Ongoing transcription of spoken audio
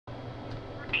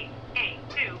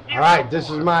Alright, this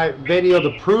is my video to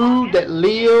prove that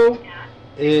Leo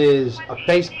is a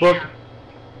Facebook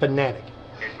fanatic.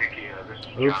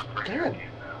 Oops. God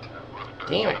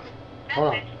damn it.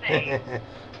 Hold on.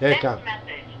 There it comes.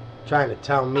 Trying to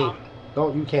tell me.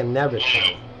 Don't, you can never tell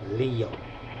me. Leo.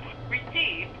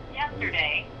 Received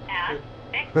yesterday at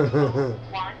 6:01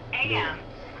 a.m.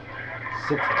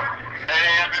 Hey,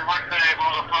 happy birthday,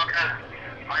 motherfucker.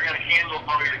 I got a candle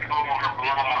for you to come over and blow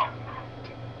out.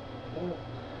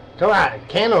 Come on,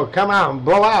 candle, come out and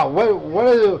blow out.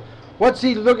 What's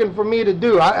he looking for me to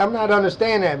do? I'm not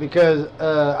understanding that, because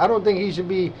I don't think he should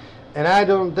be, and I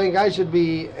don't think I should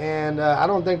be, and I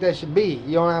don't think that should be.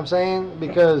 You know what I'm saying?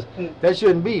 Because that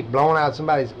shouldn't be blowing out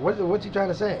somebody's. What's he trying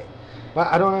to say? Well,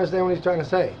 I don't understand what he's trying to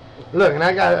say. Look, and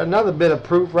I got another bit of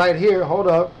proof right here. Hold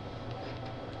up.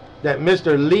 That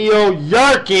Mr. Leo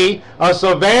Yerke of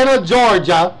Savannah,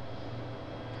 Georgia.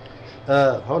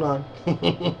 Hold on.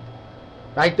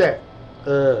 Right there.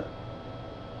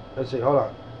 Let's see. Hold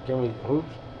on. Can we? Oops.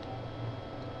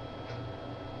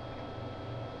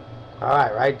 All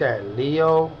right, right there.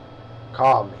 Leo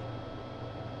called me.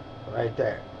 Right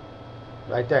there.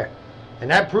 Right there.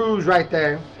 And that proves right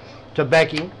there to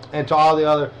Becky and to all the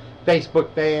other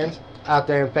Facebook fans out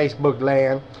there in Facebook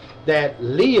land that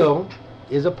Leo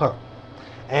is a punk.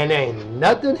 And ain't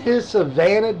nothing his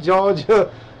Savannah,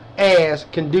 Georgia ass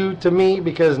can do to me,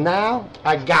 because now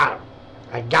I got him.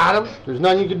 I got him. There's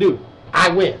nothing you can do. I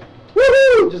win.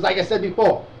 Woohoo! Just like I said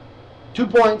before. 2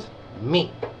 points,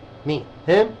 me. Me.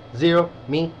 Him, 0.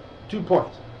 Me, 2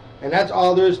 points. And that's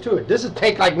all there is to it. This is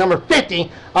take like number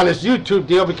 50 on this YouTube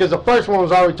deal, because the first one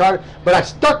was already retarded. But I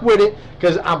stuck with it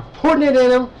because I'm putting it in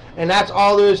him. And that's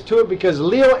all there is to it, because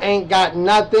Leo ain't got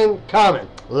nothing coming.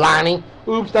 Lonnie.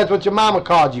 Oops, that's what your mama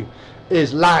called you.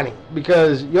 Is Lonnie.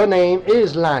 Because your name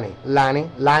is Lonnie. Lonnie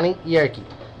Yerke.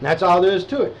 And that's all there is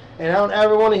to it. And I don't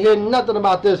ever want to hear nothing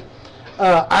about this.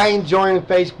 I ain't joining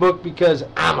Facebook because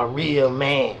I'm a real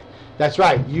man. That's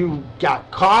right. You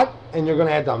got caught, and you're going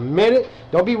to have to admit it.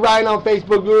 Don't be writing on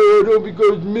Facebook, oh,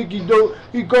 because Mickey,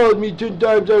 he calls me 10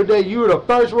 times every day. You were the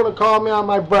first one to call me on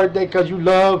my birthday because you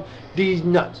love these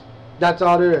nuts. That's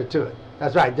all there is to it.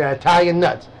 That's right. They're Italian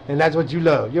nuts. And that's what you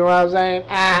love. You know what I'm saying?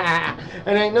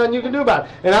 And ain't nothing you can do about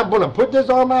it. And I'm going to put this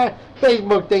on my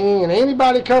Facebook thingy, and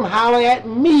anybody come holler at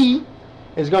me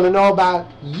is going to know about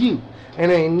you.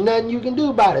 And ain't nothing you can do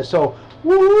about it. So,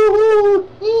 woo-hoo,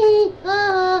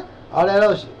 all that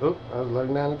other shit. Oop, I was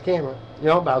looking down at the camera. You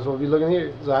know, but I was supposed to be looking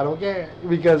here, so I don't care.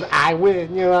 Because I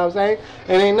win, you know what I'm saying?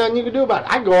 And ain't nothing you can do about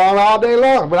it. I go on all day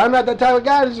long. But I'm not that type of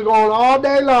guy that's going all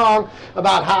day long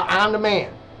about how I'm the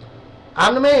man.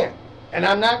 I'm the man. And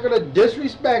I'm not going to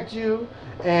disrespect you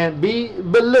and be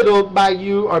belittled by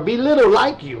you, or be little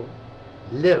like you.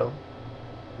 Little.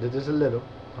 This is a little.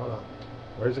 Hold on.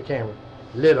 Where's the camera?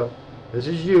 Little. This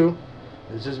is you.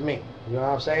 This is me. You know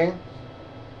what I'm saying?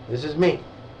 This is me.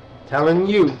 Telling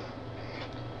you,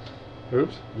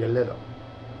 oops, you're little.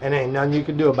 And ain't nothing you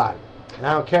can do about it. And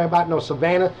I don't care about no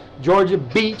Savannah, Georgia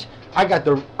beach. I got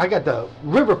the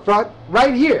riverfront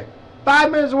right here.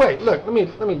 5 minutes away. Look, let me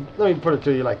put it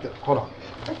to you like this. Hold on.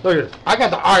 Look at this. I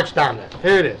got the arch down there.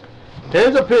 Here it is.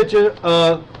 Here's a picture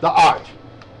of the arch.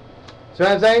 See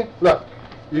what I'm saying? Look,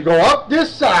 you go up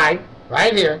this side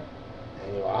right here,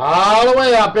 and you go all the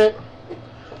way up it,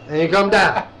 and you come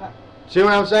down. See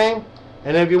what I'm saying?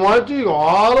 And if you wanted to, you go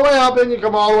all the way up it, and you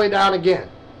come all the way down again.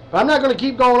 But I'm not going to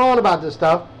keep going on about this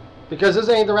stuff, because this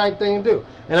ain't the right thing to do.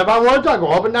 And if I wanted to, I go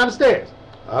up and down the stairs.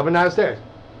 Up and down the stairs.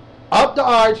 Up the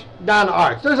arch, down the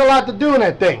arch. There's a lot to do in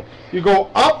that thing. You go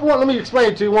up one, let me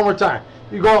explain it to you one more time.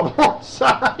 You go up one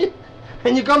side,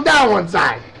 and you come down one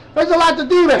side. There's a lot to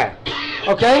do there.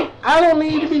 Okay? I don't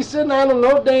need to be sitting on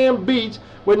no damn beach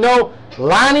with no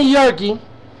Lonnie Yerke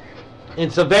in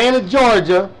Savannah,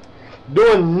 Georgia,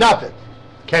 doing nothing.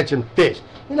 Catching fish.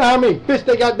 You know how many fish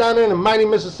they got down there in the mighty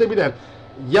Mississippi, that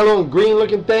yellow and green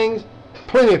looking things?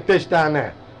 Plenty of fish down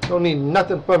there. Don't need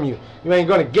nothing from you. You ain't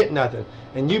going to get nothing.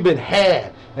 And you've been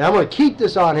had. And I'm going to keep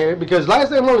this on here, because last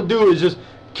thing I'm going to do is just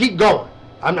keep going.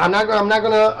 I'm not going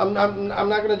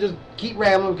to just keep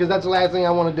rambling, because that's the last thing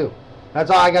I want to do. That's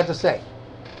all I got to say.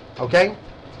 Okay?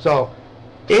 So,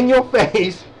 in your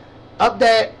face, up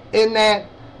that, in that,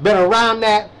 been around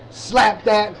that, slap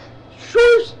that,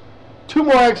 swoosh, 2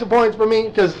 more extra points for me,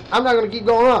 because I'm not going to keep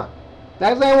going on.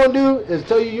 Last thing I want to do is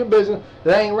tell you your business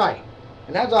that ain't right.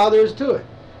 And that's all there is to it.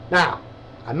 Now,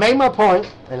 I made my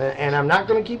point, and I'm not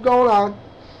going to keep going on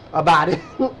about it.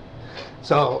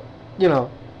 So, you know,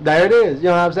 there it is. You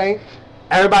know what I'm saying?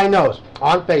 Everybody knows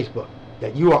on Facebook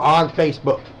that you are on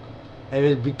Facebook. And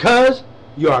it's because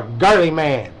you're a girly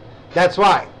man. That's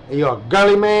right. You're a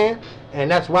girly man, And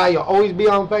that's why you'll always be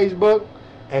on Facebook.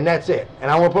 And that's it.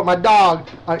 And I want to put my dog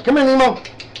on. Come here, Nemo.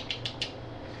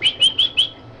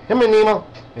 Come here, Nemo.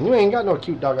 And you ain't got no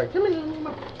cute dog. Like, come here,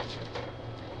 Nemo.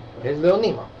 Here's little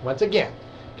Nemo once again,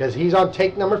 because he's on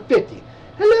take number 50.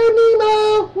 Hello,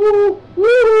 Nemo. Woo,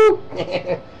 woo,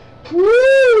 woo,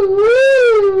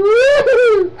 woo,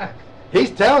 woo.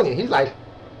 He's telling you. He's like,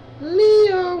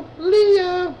 Leo,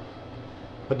 Leo.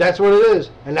 But that's what it is,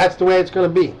 and that's the way it's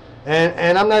going to be.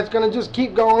 And I'm not going to just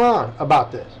keep going on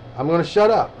about this. I'm going to shut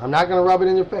up. I'm not going to rub it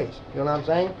in your face. You know what I'm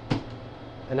saying?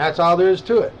 And that's all there is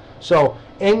to it. So,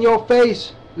 in your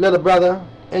face, little brother,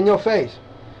 in your face,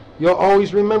 you'll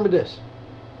always remember this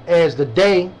as the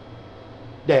day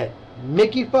that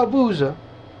Mickey Favuza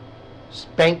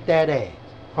spanked that ass.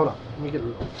 Hold on. Let me get a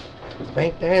little.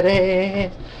 Spank that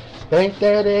ass. Spank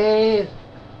that ass.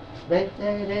 Spank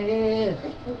that ass.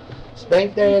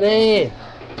 Spank that ass.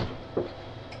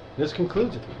 This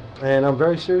concludes it. And I'm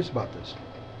very serious about this.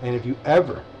 And if you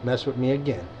ever mess with me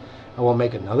again, I will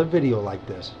make another video like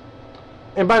this.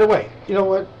 And by the way, you know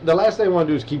what? The last thing I want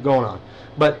to do is keep going on.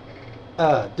 But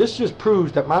this just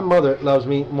proves that my mother loves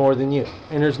me more than you.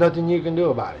 And there's nothing you can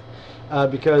do about it.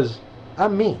 Because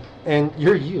I'm me. And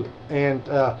you're you. And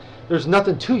there's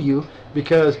nothing to you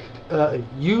because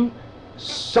you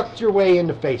sucked your way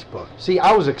into Facebook. See,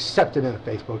 I was accepted into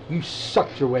Facebook. You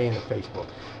sucked your way into Facebook.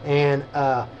 And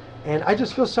I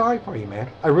just feel sorry for you, man.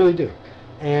 I really do.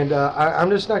 And I'm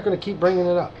just not going to keep bringing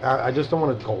it up. I just don't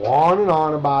want to go on and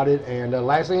on about it. And the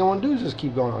last thing I want to do is just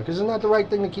keep going on because it's not the right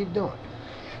thing to keep doing.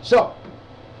 So,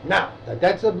 now that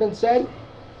that's been said,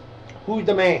 who's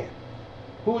the man?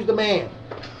 Who's the man?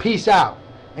 Peace out.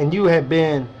 And you have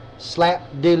been slap,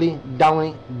 dilly,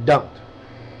 dolly, dunked.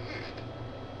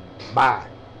 Bye.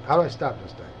 How do I stop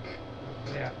this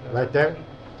thing? Yeah. Right there?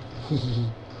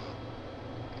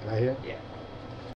 Right here? Yeah.